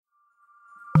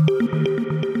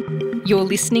You're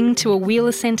listening to a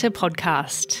Wheeler Centre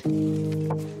podcast.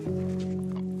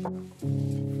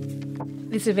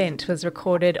 This event was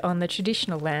recorded on the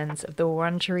traditional lands of the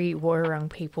Wurundjeri Woi-wurrung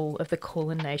people of the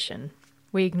Kulin Nation.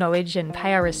 We acknowledge and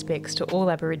pay our respects to all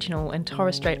Aboriginal and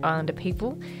Torres Strait Islander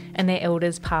people and their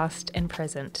elders past and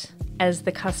present, as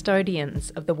the custodians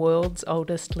of the world's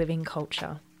oldest living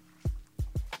culture.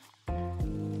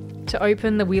 To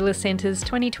open the Wheeler Centre's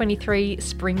 2023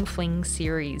 Spring Fling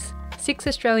series, 6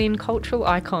 Australian cultural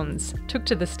icons took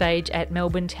to the stage at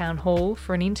Melbourne Town Hall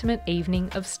for an intimate evening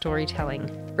of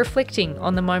storytelling, reflecting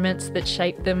on the moments that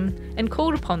shaped them and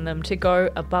called upon them to go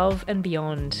above and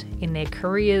beyond in their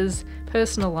careers,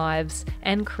 personal lives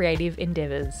and creative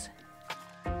endeavours.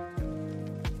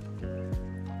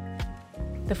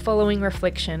 The following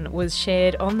reflection was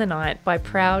shared on the night by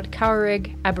proud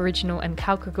Kawareg, Aboriginal and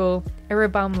Kalkagal,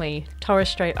 Irrabumli, Torres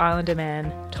Strait Islander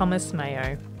man, Thomas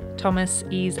Mayo. Thomas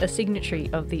is a signatory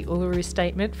of the Uluru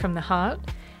Statement from the Heart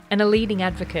and a leading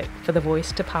advocate for the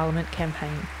Voice to Parliament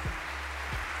campaign.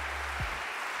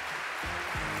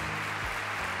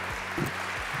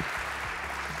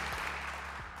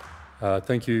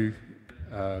 Thank you.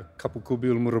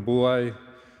 Kapukubil Murabuai,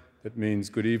 that means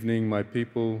good evening, my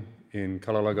people in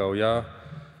Kalalagauya.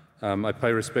 I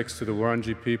pay respects to the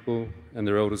Wurundjeri people and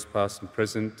their elders past and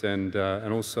present, and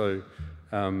also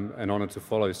an honour to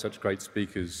follow such great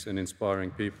speakers and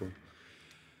inspiring people.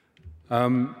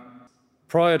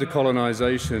 Prior to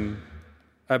colonisation,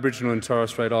 Aboriginal and Torres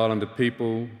Strait Islander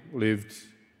people lived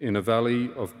in a valley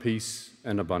of peace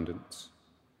and abundance.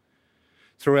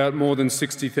 Throughout more than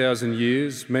 60,000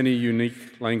 years, many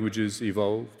unique languages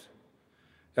evolved.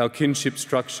 Our kinship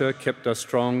structure kept us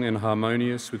strong and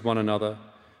harmonious with one another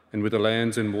and with the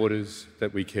lands and waters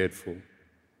that we cared for.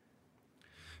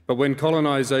 But when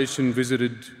colonisation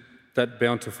visited that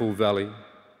bountiful valley,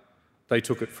 they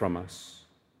took it from us.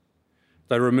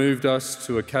 They removed us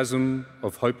to a chasm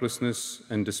of hopelessness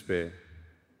and despair.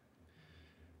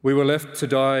 We were left to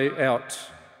die out,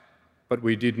 but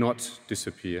we did not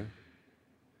disappear.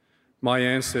 My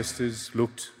ancestors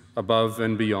looked above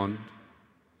and beyond.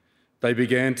 They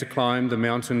began to climb the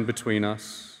mountain between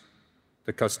us,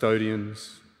 the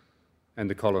custodians and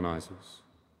the colonisers.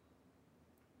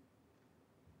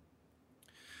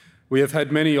 We have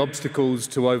had many obstacles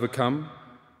to overcome,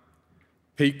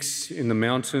 peaks in the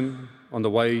mountain on the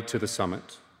way to the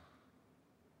summit.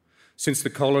 Since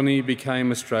the colony became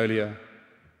Australia,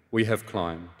 we have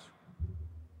climbed.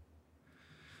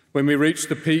 When we reached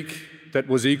the peak that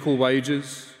was equal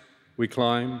wages, we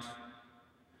climbed.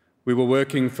 We were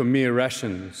working for mere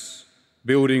rations,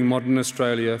 building modern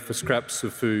Australia for scraps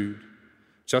of food,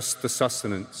 just the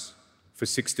sustenance for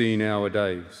 16-hour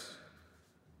days.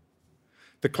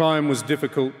 The climb was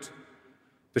difficult.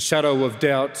 The shadow of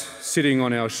doubt sitting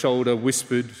on our shoulder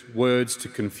whispered words to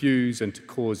confuse and to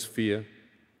cause fear,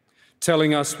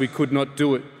 telling us we could not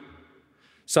do it,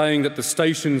 saying that the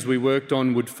stations we worked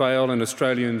on would fail and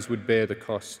Australians would bear the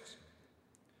cost.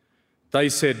 They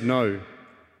said no,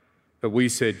 but we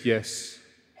said yes,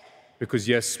 because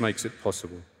yes makes it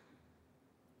possible.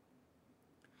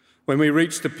 When we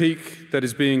reached the peak that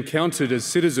is being counted as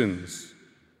citizens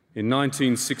in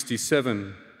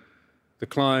 1967, the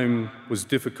climb was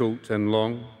difficult and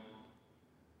long.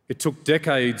 It took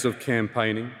decades of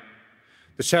campaigning.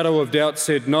 The shadow of doubt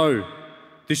said no,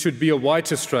 this should be a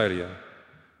white Australia,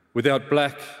 without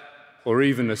black or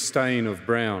even a stain of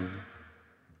brown.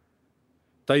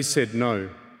 They said no,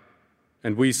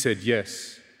 and we said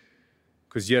yes,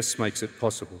 because yes makes it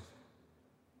possible.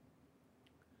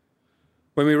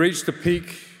 When we reached the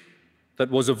peak that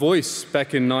was a voice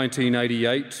back in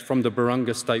 1988 from the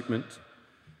Barunga Statement,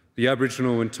 the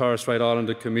Aboriginal and Torres Strait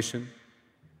Islander Commission,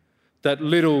 that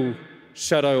little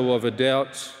shadow of a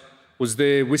doubt was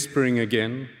there whispering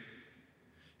again.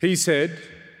 He said,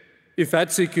 if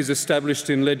ATSIC is established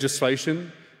in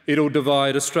legislation, it'll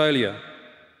divide Australia.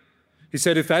 He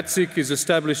said, if ATSIC is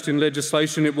established in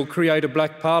legislation, it will create a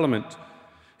black parliament.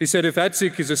 He said, if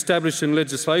ATSIC is established in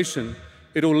legislation,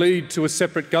 it'll lead to a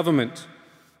separate government.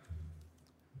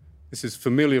 This is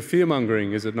familiar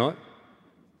fear-mongering, is it not?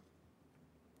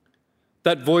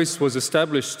 That voice was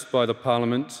established by the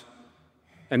Parliament,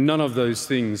 and none of those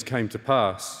things came to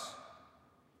pass.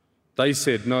 They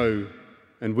said no,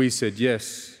 and we said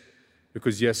yes,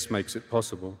 because yes makes it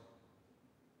possible.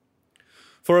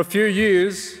 For a few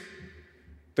years,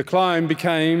 the climb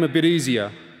became a bit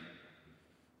easier,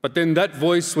 but then that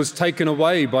voice was taken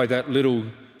away by that little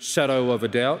shadow of a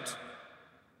doubt.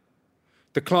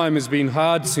 The climb has been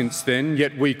hard since then,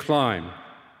 yet we climb.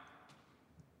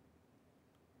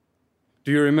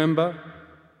 Do you remember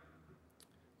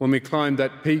when we climbed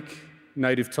that peak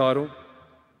native title.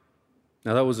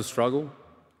 Now that was a struggle,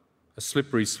 a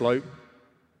slippery slope,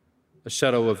 a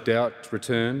shadow of doubt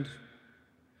returned.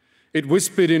 It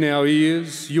whispered in our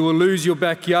ears, "You will lose your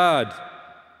backyard.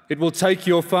 It will take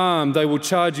your farm. They will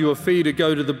charge you a fee to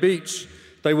go to the beach.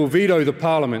 They will veto the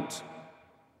parliament."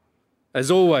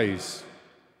 As always,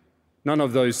 none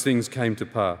of those things came to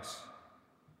pass.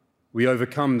 We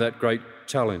overcome that great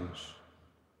challenge.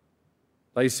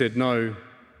 They said no,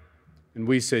 and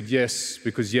we said yes,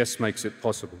 because yes makes it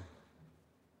possible.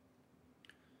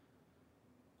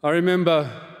 I remember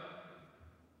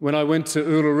when I went to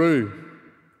Uluru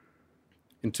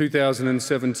in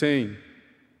 2017,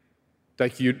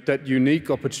 that unique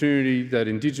opportunity that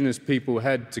Indigenous people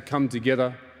had to come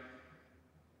together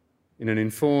in an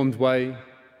informed way,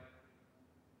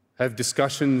 have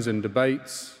discussions and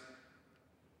debates.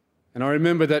 And I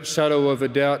remember that shadow of a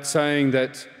doubt saying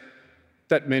that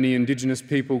many Indigenous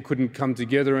people couldn't come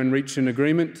together and reach an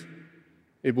agreement.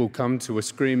 It will come to a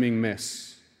screaming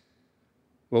mess.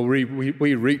 Well, we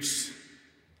reached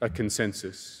a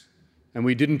consensus, and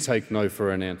we didn't take no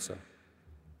for an answer.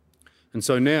 And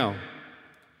so now,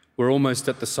 we're almost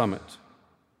at the summit.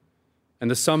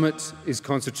 And the summit is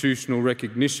constitutional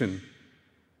recognition,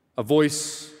 a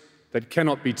voice that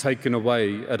cannot be taken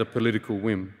away at a political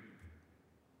whim.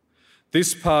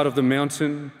 This part of the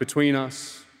mountain between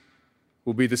us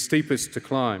will be the steepest to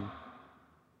climb.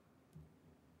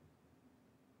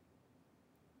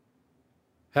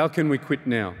 How can we quit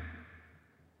now,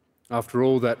 after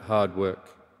all that hard work?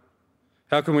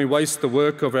 How can we waste the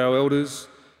work of our elders?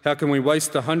 How can we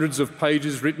waste the hundreds of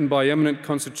pages written by eminent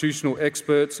constitutional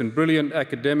experts and brilliant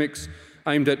academics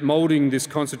aimed at moulding this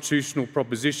constitutional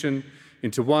proposition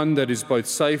into one that is both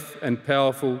safe and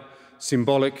powerful,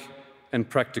 symbolic and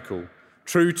practical,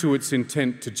 true to its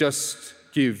intent to just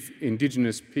give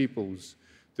Indigenous peoples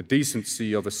the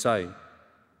decency of a say?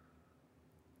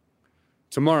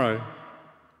 Tomorrow,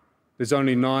 there's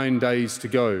only 9 days to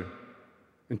go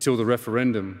until the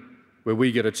referendum where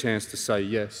we get a chance to say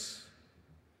yes.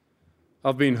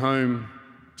 I've been home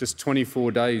just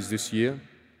 24 days this year.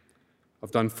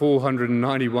 I've done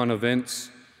 491 events,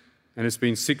 and it's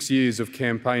been 6 years of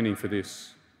campaigning for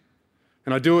this.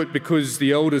 And I do it because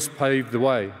the elders paved the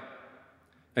way,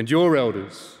 and your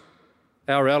elders,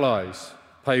 our allies,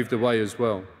 paved the way as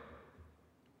well.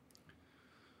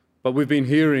 But we've been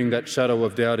hearing that shadow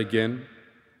of doubt again,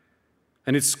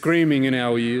 and it's screaming in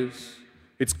our ears,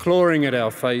 it's clawing at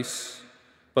our face,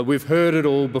 but we've heard it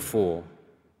all before.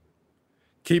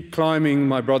 Keep climbing,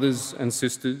 my brothers and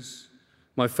sisters,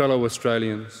 my fellow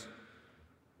Australians.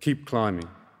 Keep climbing.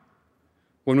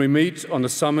 When we meet on the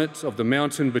summit of the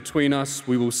mountain between us,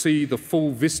 we will see the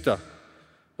full vista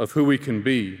of who we can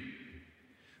be.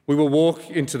 We will walk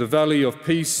into the valley of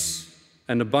peace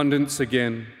and abundance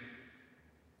again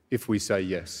if we say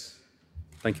yes.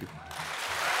 Thank you.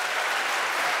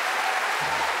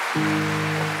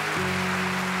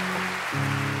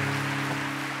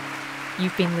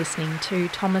 You've been listening to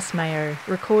Thomas Mayo,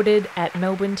 recorded at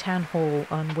Melbourne Town Hall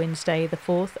on Wednesday, the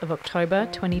 4th of October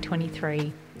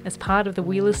 2023, as part of the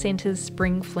Wheeler Centre's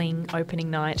Spring Fling opening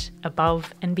night,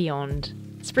 Above and Beyond.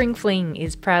 Spring Fling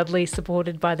is proudly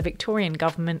supported by the Victorian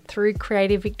Government through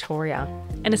Creative Victoria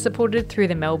and is supported through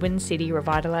the Melbourne City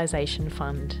Revitalisation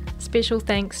Fund. Special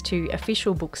thanks to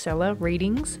official bookseller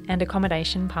Readings and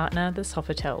accommodation partner The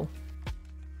Sofitel.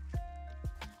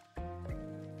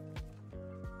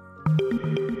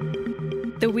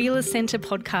 The Wheeler Centre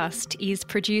podcast is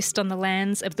produced on the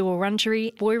lands of the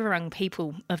Wurundjeri Woiwurrung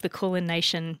people of the Kulin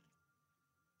Nation.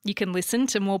 You can listen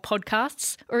to more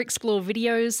podcasts or explore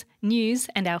videos, news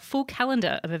and our full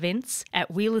calendar of events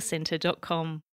at wheelercentre.com.